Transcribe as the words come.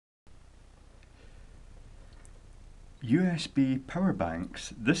USB power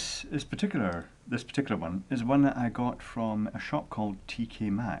banks. This particular one is one that I got from a shop called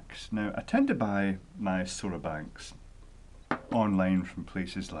TK Maxx. Now I tend to buy my solar banks online from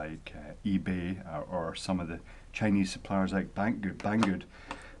places like eBay or some of the Chinese suppliers like Banggood.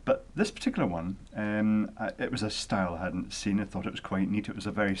 But this particular one, it was a style I hadn't seen. I thought it was quite neat. It was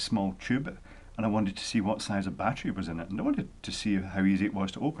a very small tube, and I wanted to see what size of battery was in it, and I wanted to see how easy it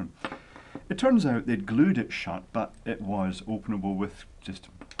was to open. It turns out they'd glued it shut, but it was openable with just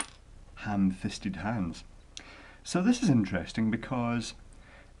ham-fisted hands. So this is interesting because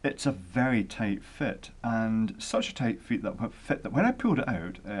it's a very tight fit, and such a tight fit that when I pulled it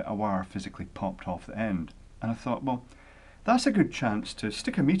out, a wire physically popped off the end. And I thought, well, that's a good chance to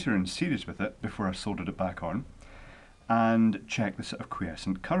stick a meter in series with it before I soldered it back on, and check the sort of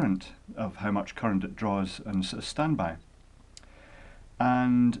quiescent current of how much current it draws on sort of standby.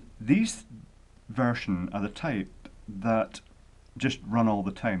 And these version are the type that just run all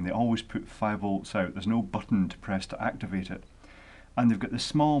the time. They always put 5 volts out. There's no button to press to activate it. And they've got the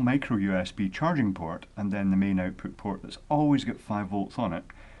small micro USB charging port, and then the main output port that's always got 5 volts on it.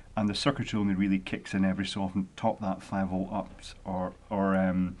 And the circuitry only really kicks in every so often to top that 5 volt up, or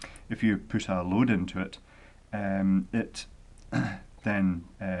if you put a load into it, it then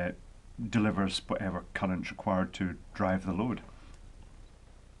delivers whatever current's required to drive the load.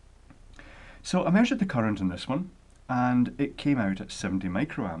 So I measured the current in this one, and it came out at 70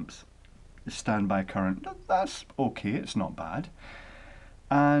 microamps. The standby current, that's okay, it's not bad.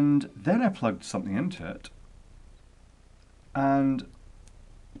 And then I plugged something into it, and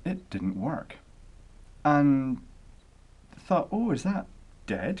it didn't work. And I thought, oh, is that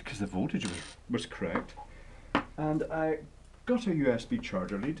dead? Because the voltage was correct. And I got a USB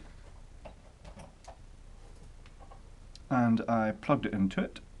charger lead, and I plugged it into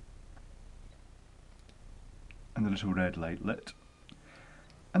it, and the little red light lit.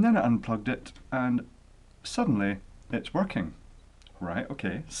 And then I unplugged it, and suddenly it's working. Right,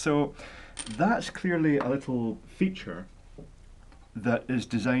 okay, so that's clearly a little feature that is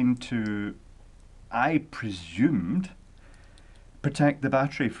designed to, I presumed, protect the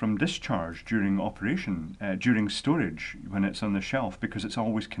battery from discharge during operation, during storage when it's on the shelf, because it's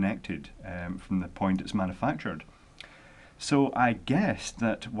always connected from the point it's manufactured. So I guessed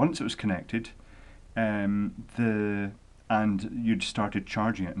that once it was connected, and you'd started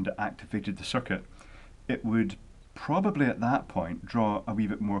charging it and it activated the circuit, it would probably at that point draw a wee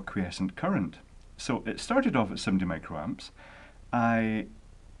bit more quiescent current. So it started off at 70 microamps. I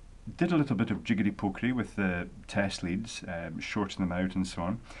did a little bit of jiggity-pokery with the test leads, shorting them out and so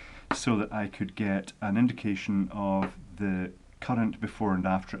on, so that I could get an indication of the current before and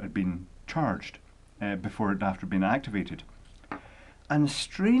after it had been charged, before and after being activated. And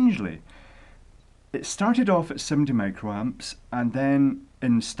strangely, it started off at 70 microamps and then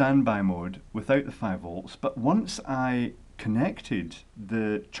in standby mode without the 5 volts, but once I connected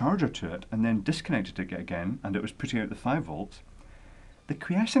the charger to it and then disconnected it again and it was putting out the 5 volts, the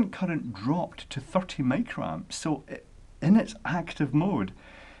quiescent current dropped to 30 microamps. So in its active mode,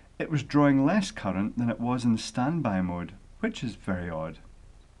 it was drawing less current than it was in standby mode, which is very odd.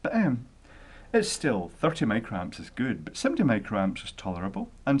 But it's still 30 microamps is good, but 70 microamps is tolerable,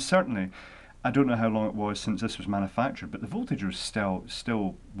 and certainly I don't know how long it was since this was manufactured, but the voltage was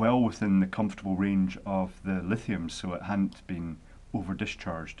still well within the comfortable range of the lithium, so it hadn't been over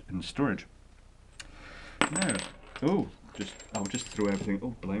discharged in storage. Now, I'll just throw everything.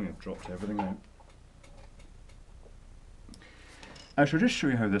 Oh, blimey, I've dropped everything out. I shall just show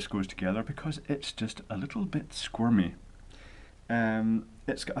you how this goes together because it's just a little bit squirmy.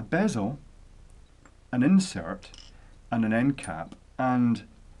 It's got a bezel, an insert, and an end cap, and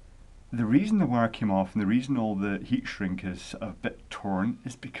the reason the wire came off and the reason all the heat shrink is a bit torn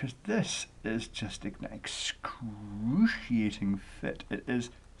is because this is just an excruciating fit. It is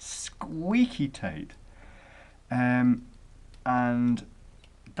squeaky tight. And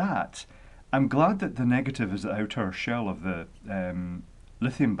that, I'm glad that the negative is the outer shell of the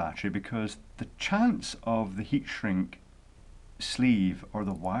lithium battery, because the chance of the heat shrink sleeve or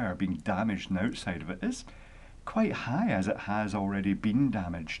the wire being damaged on the outside of it is quite high, as it has already been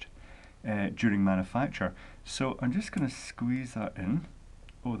damaged during manufacture. So I'm just going to squeeze that in.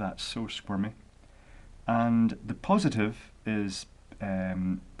 Oh, that's so squirmy. And the positive is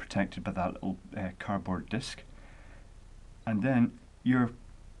protected by that little cardboard disc. And then you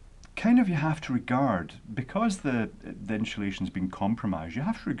have to regard, because the insulation's been compromised, you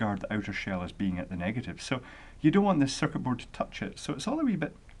have to regard the outer shell as being at the negative. So you don't want this circuit board to touch it. So it's all a wee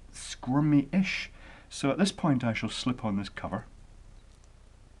bit squirmy-ish. So at this point I shall slip on this cover.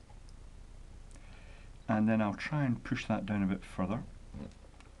 And then I'll try and push that down a bit further.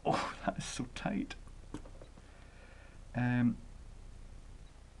 Oh, that is so tight. And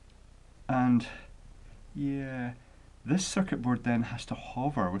yeah, this circuit board then has to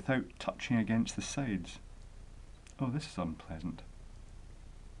hover without touching against the sides. Oh, this is unpleasant.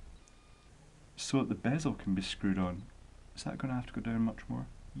 So that the bezel can be screwed on. Is that going to have to go down much more?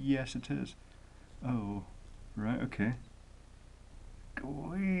 Yes, it is. Oh, right, okay.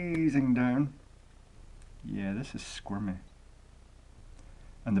 Squeezing down. Yeah, this is squirmy.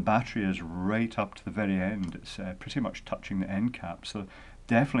 And the battery is right up to the very end. It's pretty much touching the end cap, so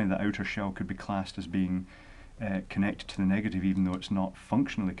definitely the outer shell could be classed as being connected to the negative, even though it's not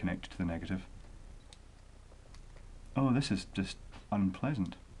functionally connected to the negative. Oh, this is just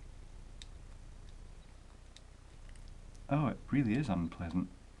unpleasant. Oh, it really is unpleasant.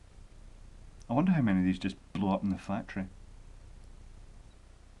 I wonder how many of these just blow up in the factory.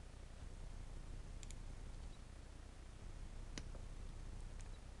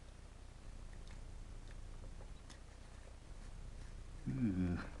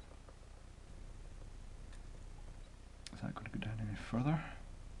 Ooh. Is that going to go down any further?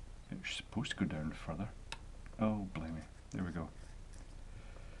 It's supposed to go down further. Oh, blimey. There we go.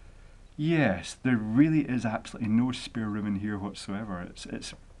 Yes, there really is absolutely no spare room in here whatsoever.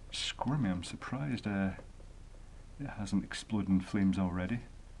 It's squirmy. I'm surprised it hasn't exploded in flames already.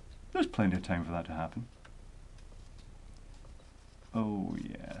 There's plenty of time for that to happen. Oh,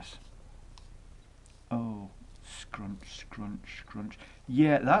 yes. Oh, scrunch, scrunch, scrunch.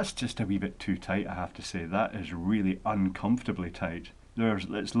 Yeah, that's just a wee bit too tight, I have to say. That is really uncomfortably tight.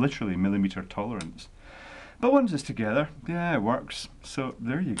 It's literally millimetre tolerance. But once it's together, yeah, it works. So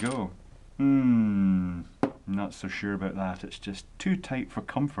there you go. Not so sure about that. It's just too tight for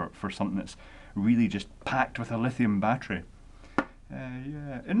comfort for something that's really just packed with a lithium battery.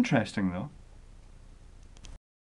 Yeah, interesting though.